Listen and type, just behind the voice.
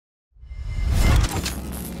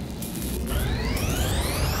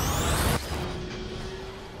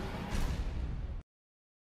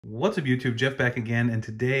What's up YouTube, Jeff back again, and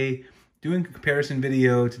today doing a comparison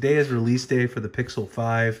video. Today is release day for the Pixel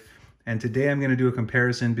 5, and today I'm going to do a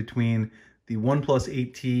comparison between the OnePlus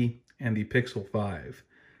 8T and the Pixel 5.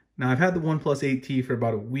 Now I've had the OnePlus 8T for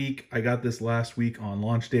about a week. I got this last week on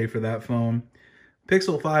launch day for that phone.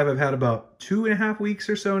 Pixel 5 I've had about 2.5 weeks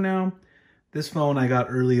or so now. This phone I got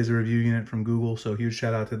early as a review unit from Google, so huge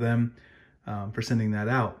shout out to them for sending that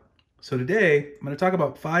out. So today I'm going to talk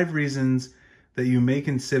about 5 reasons that you may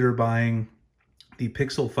consider buying the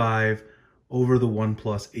Pixel 5 over the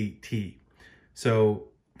OnePlus 8T. So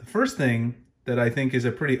the first thing that I think is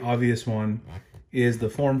a pretty obvious one is the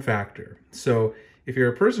form factor. So if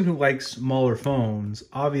you're a person who likes smaller phones,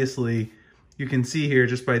 obviously you can see here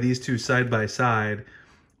just by these two side by side,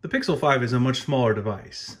 the Pixel 5 is a much smaller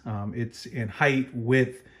device. It's in height,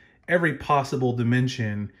 width, every possible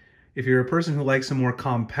dimension. If you're a person who likes a more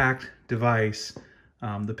compact device,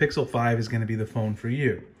 the Pixel 5 is going to be the phone for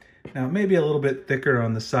you. Now, it may be a little bit thicker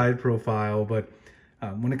on the side profile, but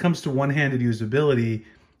when it comes to one-handed usability,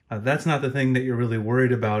 that's not the thing that you're really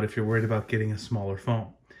worried about if you're worried about getting a smaller phone.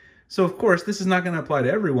 So, of course, this is not going to apply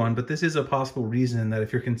to everyone, but this is a possible reason that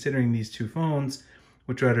if you're considering these two phones,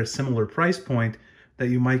 which are at a similar price point, that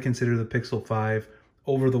you might consider the Pixel 5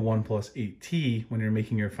 over the OnePlus 8T when you're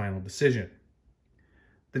making your final decision.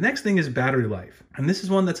 The next thing is battery life, and this is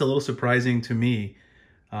one that's a little surprising to me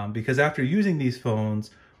because after using these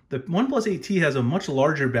phones, the OnePlus 8T has a much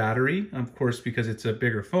larger battery, of course, because it's a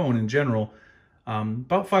bigger phone in general,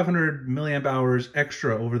 about 500 milliamp hours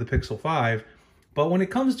extra over the Pixel 5. But when it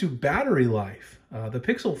comes to battery life, the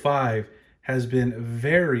Pixel 5 has been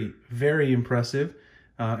very, very impressive.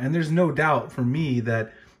 And there's no doubt for me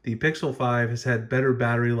that the Pixel 5 has had better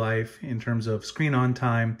battery life in terms of screen on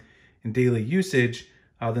time and daily usage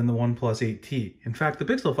than the OnePlus 8T. In fact, the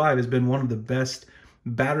Pixel 5 has been one of the best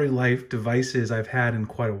battery life devices I've had in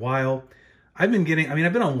quite a while. I've been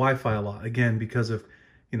on Wi-Fi a lot, again, because of,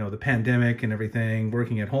 the pandemic and everything,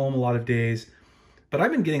 working at home a lot of days. But I've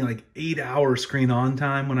been getting like 8-hour screen on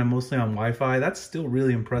time when I'm mostly on Wi-Fi. That's still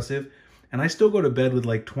really impressive. And I still go to bed with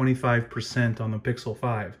like 25% on the Pixel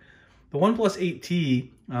 5. The OnePlus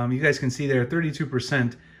 8T, you guys can see there,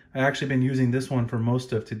 32%. I've actually been using this one for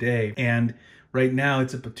most of today. And right now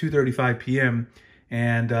it's at 2:35 p.m.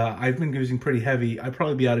 And I've been using pretty heavy. I'd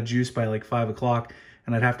probably be out of juice by like 5 o'clock,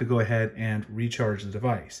 and I'd have to go ahead and recharge the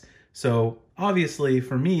device. So obviously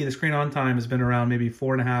for me, the screen on time has been around maybe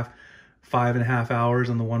 4.5, 5.5 hours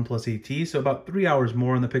on the OnePlus 8T. So about 3 hours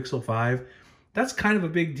more on the Pixel 5. That's kind of a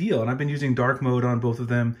big deal. And I've been using dark mode on both of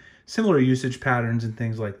them, similar usage patterns and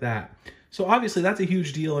things like that. So obviously that's a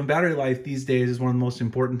huge deal, and battery life these days is one of the most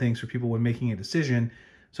important things for people when making a decision.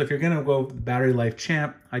 So if you're gonna go with the battery life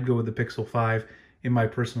champ, I'd go with the Pixel 5 in my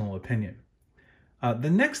personal opinion. The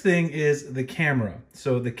next thing is the camera.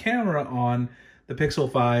 So the camera on the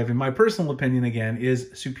Pixel 5, in my personal opinion again,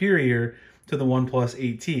 is superior to the OnePlus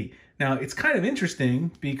 8T. Now it's kind of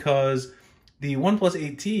interesting because the OnePlus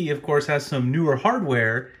 8T, of course, has some newer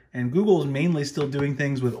hardware, and Google's mainly still doing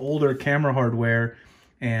things with older camera hardware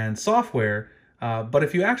and software. But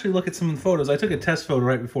if you actually look at some of the photos, I took a test photo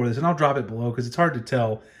right before this, and I'll drop it below because it's hard to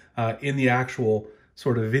tell in the actual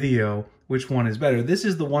sort of video which one is better. This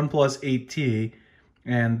is the OnePlus 8T,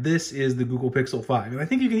 and this is the Google Pixel 5. And I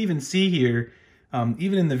think you can even see here,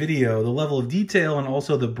 even in the video, the level of detail and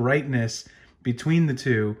also the brightness between the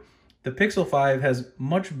two. The Pixel 5 has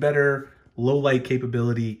much better low light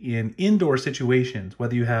capability in indoor situations,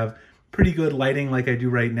 whether you have pretty good lighting like I do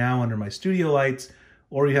right now under my studio lights,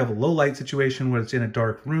 or you have a low light situation where it's in a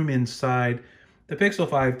dark room inside. The Pixel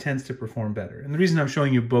 5 tends to perform better. And the reason I'm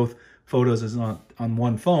showing you both photos is on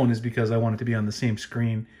one phone is because I want it to be on the same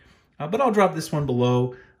screen. But I'll drop this one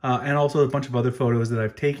below and also a bunch of other photos that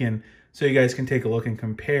I've taken so you guys can take a look and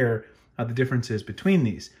compare the differences between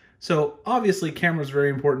these. So obviously camera is very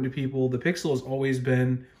important to people. The Pixel has always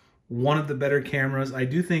been one of the better cameras. I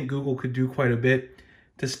do think Google could do quite a bit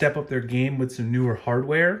to step up their game with some newer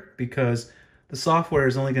hardware because the software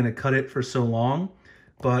is only going to cut it for so long.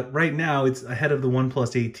 But right now it's ahead of the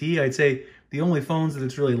OnePlus 8T. I'd say the only phones that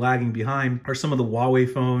it's really lagging behind are some of the Huawei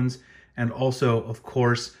phones, and also, of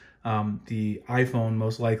course, the iPhone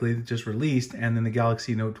most likely that just released, and then the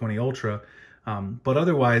Galaxy Note 20 Ultra. But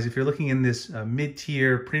otherwise, if you're looking in this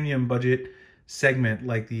mid-tier premium budget segment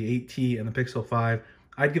like the 8T and the Pixel 5,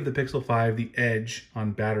 I'd give the Pixel 5 the edge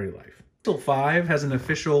on battery life. Pixel 5 has an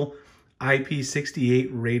official IP68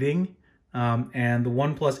 rating, and the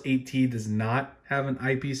OnePlus 8T does not have an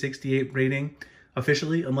IP68 rating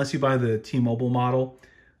officially, unless you buy the T-Mobile model.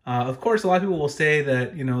 Of course, a lot of people will say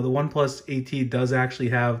that, the OnePlus 8T does actually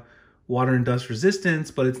have water and dust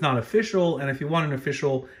resistance, but it's not official. And if you want an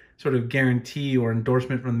official sort of guarantee or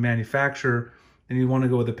endorsement from the manufacturer, then you want to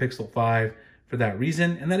go with the Pixel 5 for that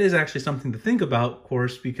reason. And that is actually something to think about, of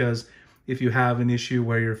course, because if you have an issue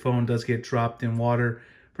where your phone does get dropped in water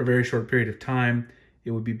for a very short period of time,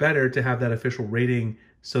 it would be better to have that official rating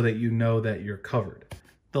so that you know that you're covered.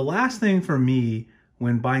 The last thing for me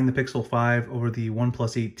when buying the Pixel 5 over the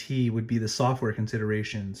OnePlus 8T would be the software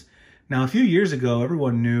considerations. Now, a few years ago,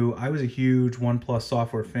 everyone knew I was a huge OnePlus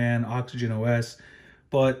software fan, Oxygen OS,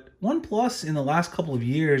 but OnePlus in the last couple of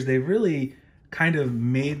years, they've really kind of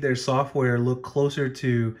made their software look closer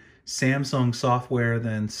to Samsung software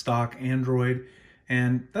than stock Android,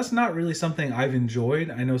 and that's not really something I've enjoyed.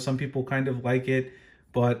 I know some people kind of like it,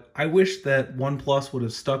 but I wish that OnePlus would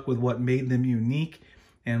have stuck with what made them unique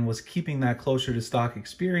and was keeping that closer to stock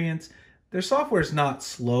experience. Their software is not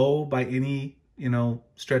slow by any,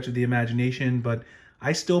 stretch of the imagination, but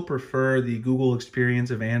I still prefer the Google experience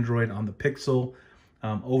of Android on the Pixel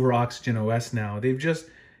over Oxygen OS now. They've just,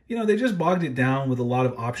 they just bogged it down with a lot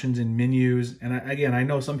of options and menus. And again, I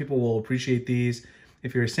know some people will appreciate these.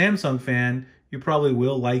 If you're a Samsung fan, you probably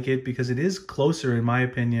will like it because it is closer, in my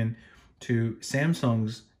opinion, to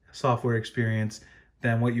Samsung's software experience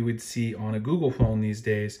than what you would see on a Google phone these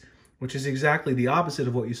days, which is exactly the opposite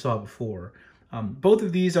of what you saw before. Both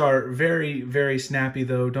of these are very, very snappy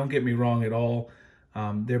though, don't get me wrong at all.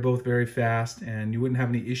 They're both very fast and you wouldn't have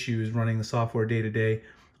any issues running the software day to day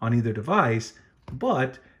on either device.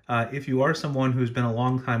 But if you are someone who's been a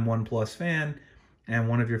long-time OnePlus fan and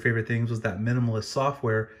one of your favorite things was that minimalist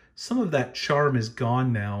software, some of that charm is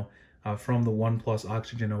gone now from the OnePlus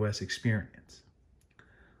Oxygen OS experience.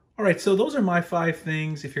 All right, so those are my 5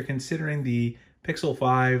 things if you're considering the Pixel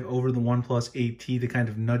 5 over the OnePlus 8T to kind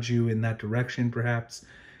of nudge you in that direction perhaps.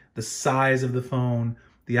 The size of the phone,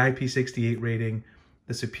 the IP68 rating,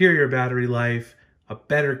 the superior battery life, a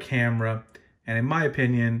better camera, and in my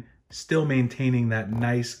opinion, still maintaining that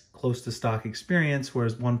nice close to stock experience,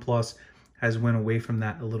 whereas OnePlus has went away from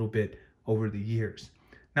that a little bit over the years.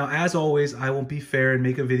 Now, as always, I will be fair and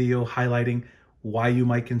make a video highlighting why you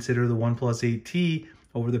might consider the OnePlus 8T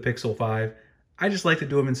over the Pixel 5. I just like to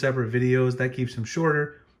do them in separate videos. That keeps them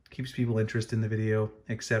shorter, keeps people interested in the video,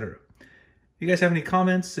 etc. If you guys have any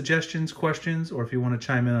comments, suggestions, questions, or if you want to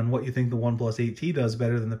chime in on what you think the OnePlus 8T does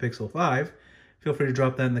better than the Pixel 5, feel free to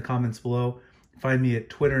drop that in the comments below. Find me at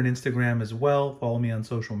Twitter and Instagram as well. Follow me on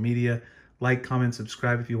social media. Like, comment,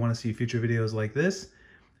 subscribe if you want to see future videos like this.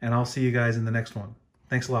 And I'll see you guys in the next one.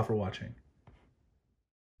 Thanks a lot for watching.